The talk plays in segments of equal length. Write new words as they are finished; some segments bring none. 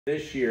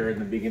this year in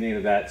the beginning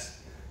of that's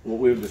what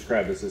we would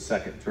describe as a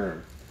second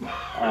term.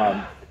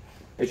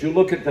 As you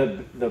look at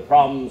the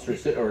problems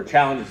or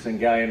challenges in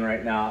Galion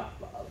right now,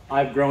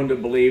 I've grown to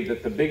believe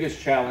that the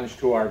biggest challenge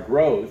to our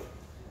growth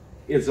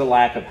is the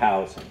lack of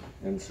housing.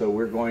 And so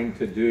we're going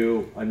to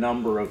do a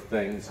number of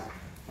things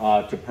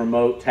to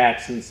promote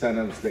tax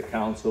incentives that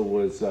council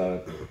was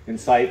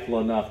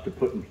insightful enough to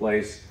put in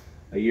place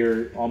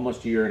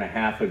almost a year and a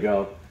half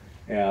ago.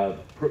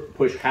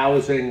 Push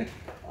housing,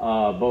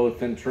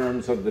 both in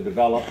terms of the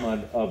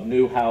development of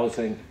new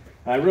housing.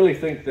 I really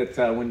think that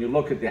when you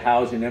look at the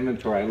housing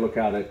inventory, I look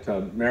out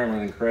at Marilyn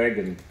and Craig,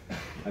 and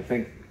I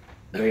think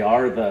they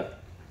are the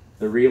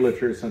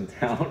realtors in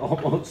town,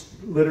 almost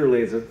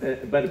literally,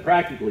 but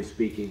practically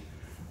speaking.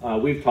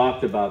 We've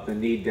talked about the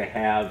need to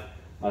have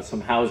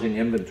some housing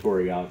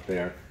inventory out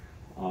there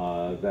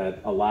that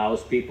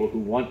allows people who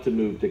want to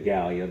move to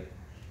Galion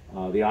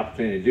the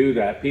opportunity to do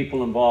that.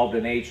 People involved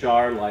in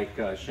HR like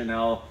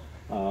Chanel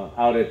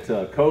out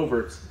at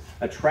Coverts,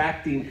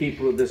 attracting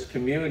people to this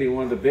community.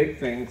 One of the big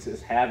things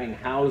is having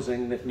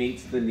housing that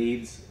meets the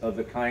needs of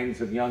the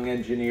kinds of young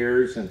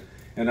engineers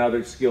and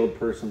other skilled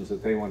persons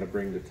that they want to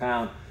bring to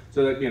town.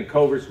 So that,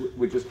 Coverts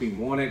would just be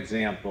one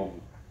example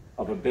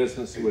of a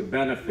business that would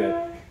benefit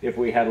if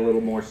we had a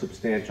little more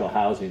substantial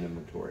housing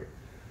inventory.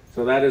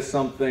 So that is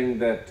something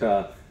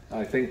that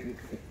I think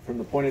from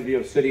the point of view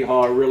of City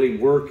Hall are really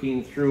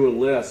working through a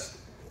list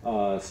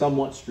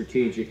somewhat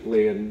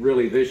strategically, and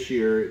really this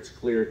year it's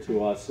clear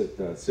to us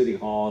at City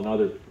Hall and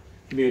other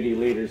community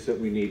leaders that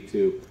we need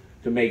to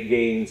make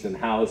gains in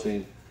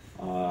housing.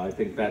 I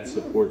think that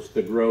supports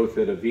the growth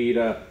at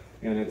Avita,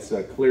 and it's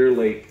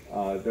clearly,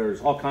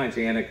 there's all kinds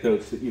of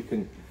anecdotes that you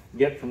can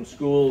get from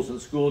schools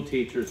and school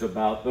teachers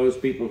about those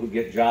people who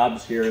get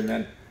jobs here and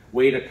then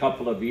wait a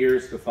couple of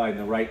years to find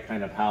the right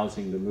kind of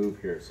housing to move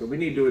here. So we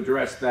need to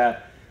address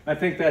that. I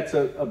think that's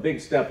a big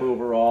step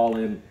overall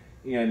in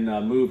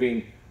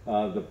moving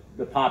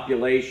the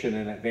population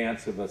in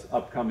advance of this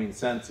upcoming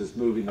census,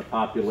 moving the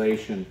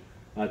population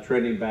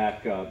trending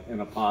back in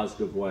a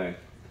positive way.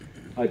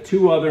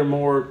 Two other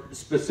more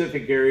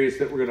specific areas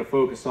that we're going to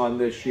focus on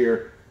this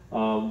year.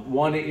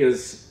 One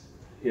is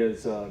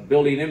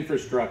building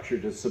infrastructure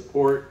to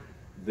support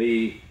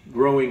the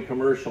growing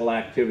commercial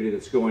activity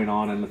that's going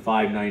on in the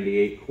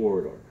 598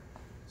 corridor.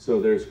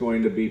 So there's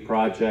going to be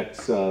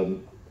projects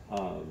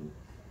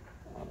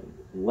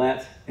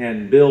let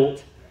and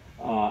built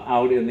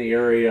out in the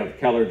area of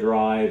Keller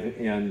Drive,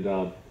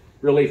 and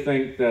really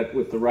think that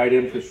with the right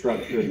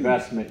infrastructure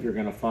investment, you're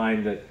going to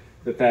find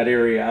that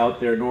area out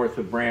there north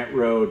of Brant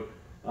Road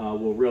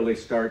will really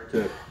start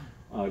to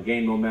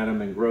gain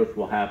momentum, and growth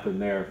will happen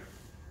there.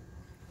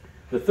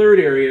 The third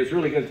area is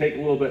really going to take a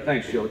little bit,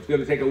 thanks Jill, it's going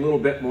to take a little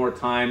bit more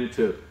time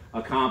to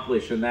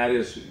accomplish, and that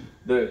is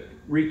the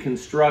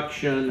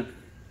reconstruction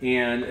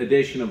and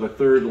addition of a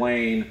third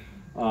lane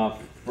on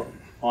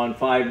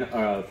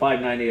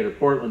 598 or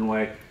Portland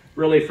Way,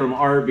 really from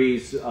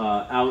Arby's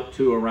out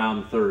to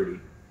around 30.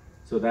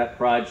 So that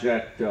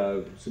project,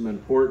 some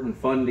important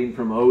funding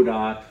from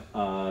ODOT,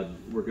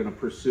 we're going to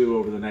pursue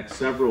over the next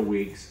several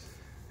weeks,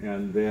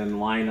 and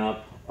then line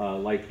up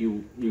like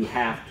you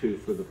have to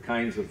for the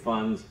kinds of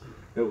funds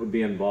that would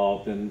be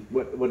involved in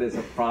what is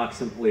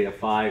approximately a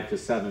 $5 to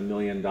 $7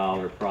 million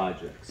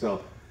project.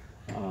 So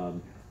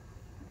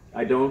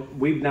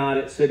we've not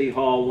at City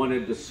Hall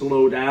wanted to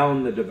slow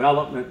down the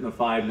development in the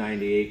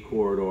 598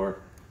 corridor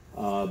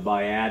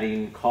by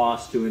adding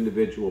cost to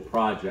individual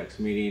projects,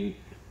 meaning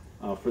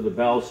for the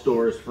Bell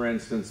stores, for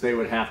instance, they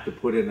would have to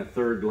put in a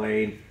third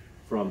lane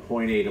from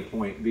point A to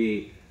point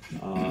B.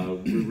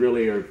 We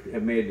really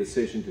have made a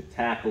decision to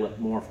tackle it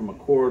more from a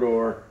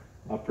corridor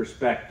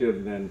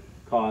perspective than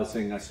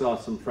causing, I saw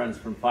some friends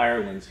from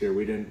Firelands here,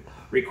 we didn't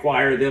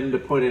require them to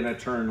put in a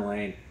turn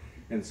lane.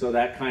 And so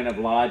that kind of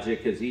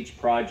logic, as each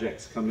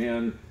project's come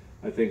in,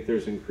 I think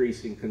there's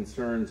increasing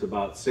concerns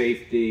about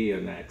safety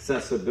and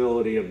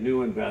accessibility of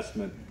new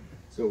investment.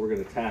 So we're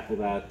going to tackle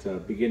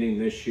that beginning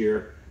this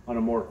year on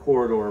a more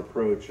corridor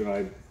approach.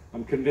 And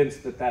I'm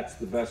convinced that that's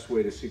the best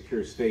way to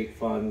secure state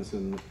funds,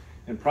 and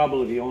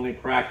probably the only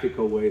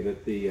practical way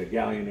that the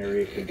Galion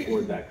area can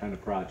afford that kind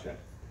of project.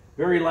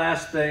 Very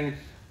last thing,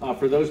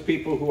 for those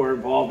people who are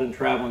involved in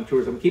travel and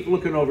tourism, keep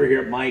looking over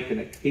here at Mike, and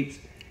it keeps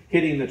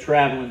hitting the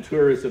travel and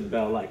tourism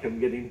bell like I'm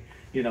getting,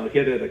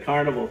 hit at a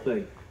carnival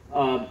thing.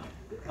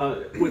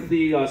 With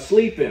the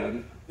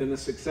sleep-in and the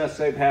success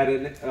they've had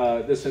in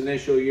this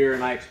initial year,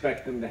 and I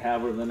expect them to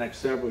have over the next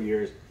several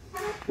years,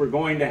 we're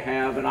going to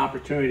have an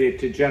opportunity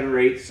to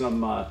generate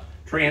some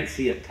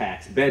transient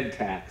tax, bed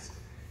tax.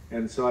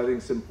 And so I think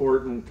it's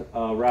important,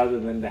 rather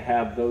than to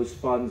have those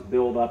funds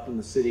build up in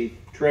the city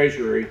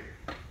treasury,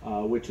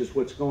 which is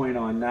what's going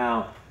on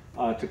now,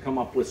 to come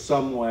up with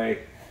some way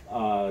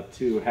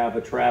to have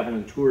a travel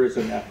and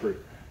tourism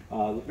effort.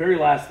 The very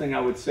last thing I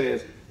would say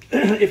is,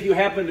 if you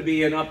happen to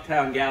be in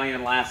Uptown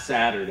Galion last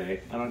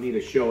Saturday, I don't need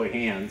a show of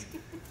hands,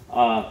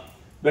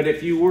 but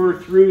if you were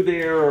through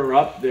there or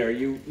up there,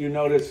 you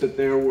noticed that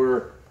there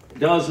were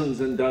dozens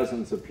and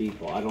dozens of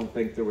people. I don't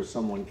think there was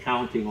someone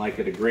counting like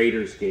at a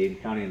Graders game,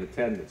 counting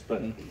attendance,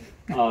 but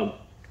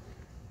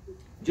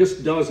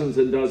just dozens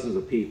and dozens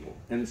of people.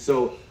 And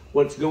so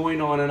what's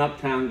going on in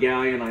Uptown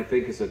Galion, I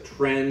think, is a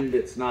trend.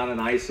 It's not an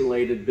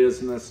isolated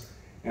business.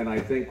 And I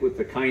think with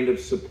the kind of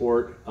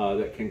support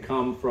that can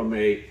come from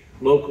a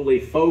locally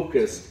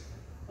focused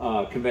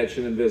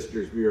Convention and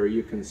Visitors Bureau,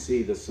 you can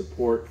see the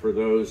support for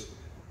those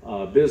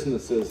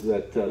businesses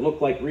that look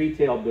like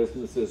retail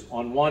businesses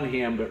on one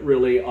hand, but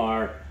really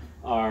are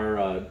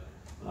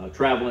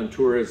travel and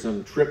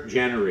tourism trip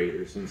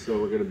generators. And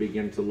so we're going to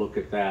begin to look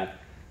at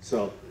that.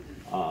 So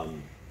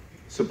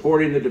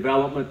supporting the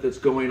development that's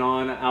going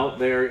on out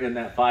there in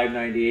that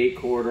 598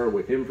 corridor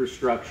with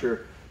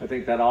infrastructure. I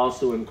think that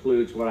also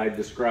includes what I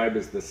described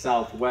as the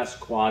southwest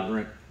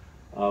quadrant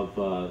of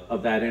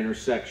that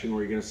intersection,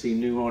 where you're going to see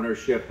new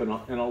ownership and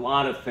a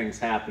lot of things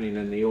happening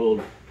in the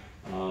old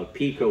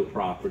Pico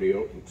property,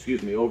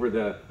 over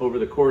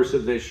the course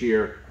of this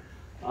year,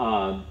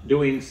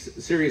 doing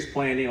serious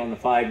planning on the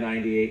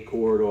 598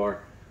 corridor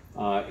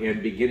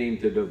and beginning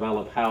to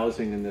develop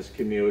housing in this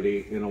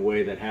community in a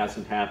way that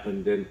hasn't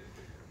happened in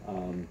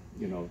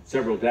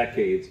several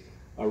decades.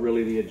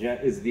 Really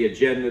the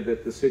agenda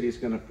that the city's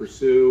going to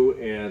pursue,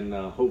 and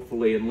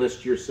hopefully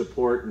enlist your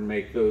support and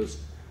make those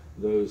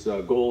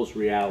goals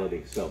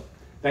reality. So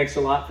thanks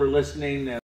a lot for listening.